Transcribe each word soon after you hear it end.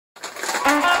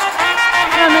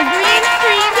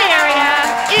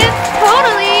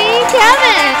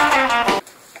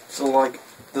like,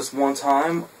 this one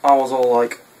time, I was all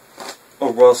like,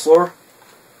 a wrestler,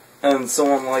 and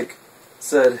someone like,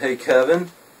 said, "Hey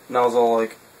Kevin," and I was all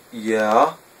like,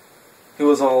 "Yeah." He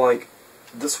was all like,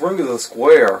 "This ring is a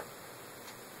square."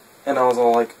 And I was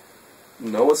all like,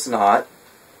 "No, it's not.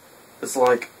 It's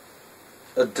like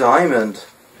a diamond."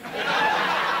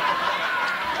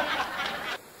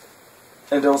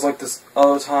 And there was like this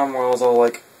other time where I was all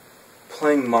like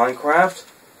playing Minecraft,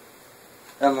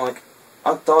 and like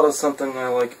I thought of something I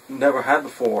like never had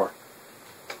before,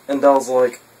 and I was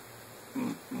like,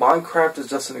 Minecraft is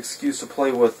just an excuse to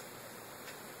play with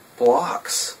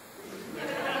blocks.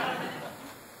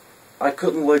 I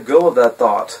couldn't let go of that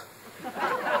thought.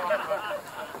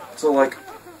 So like,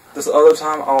 this other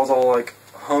time I was all like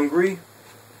hungry,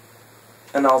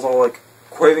 and I was all like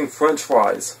craving French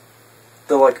fries.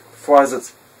 They're like fries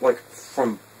that's like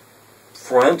from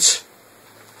French.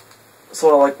 So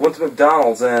I like went to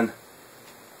McDonald's, and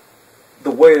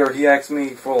the waiter, he asked me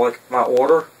for like my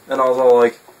order, and I was all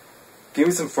like, "Give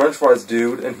me some French fries,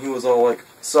 dude." And he was all like,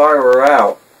 "Sorry, we're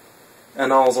out."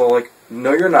 And I was all like,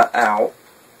 "No, you're not out.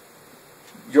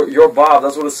 You're Bob.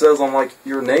 That's what it says on like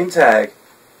your name tag.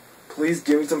 Please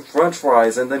give me some French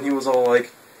fries." And then he was all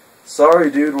like,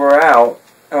 "Sorry, dude, we're out."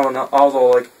 And I was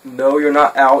all like, "No, you're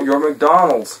not out. You're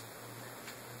McDonald's."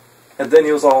 And then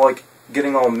he was all like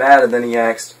getting all mad, and then he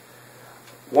asked,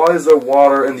 "Why is there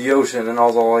water in the ocean?" And I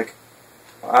was all like,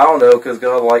 "I don't know, because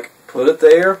God like put it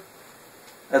there."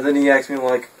 And then he asked me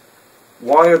like,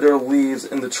 "Why are there leaves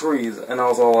in the trees?" And I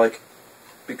was all like,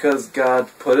 "Because God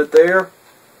put it there."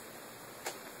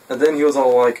 And then he was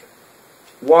all like,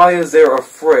 "Why is there a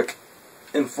frick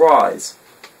in fries?"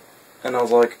 And I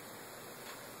was like,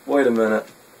 "Wait a minute.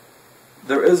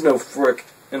 There is no frick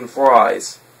in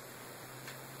fries."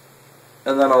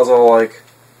 And then I was all like,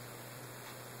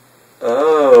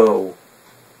 "Oh,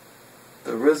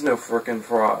 there is no frickin'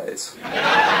 fries."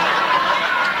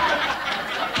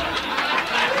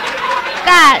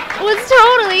 That was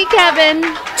totally Kevin.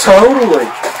 Totally.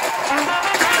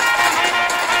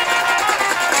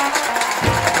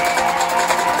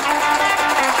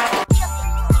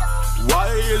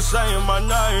 Saying my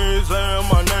name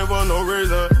for no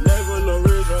reason.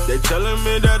 They telling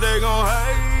me that they gon'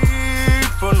 hate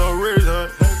for no reason.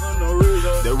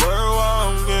 They worry why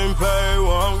I'm getting paid,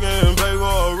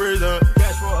 for a reason.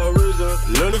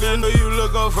 Little kid, do you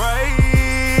look afraid?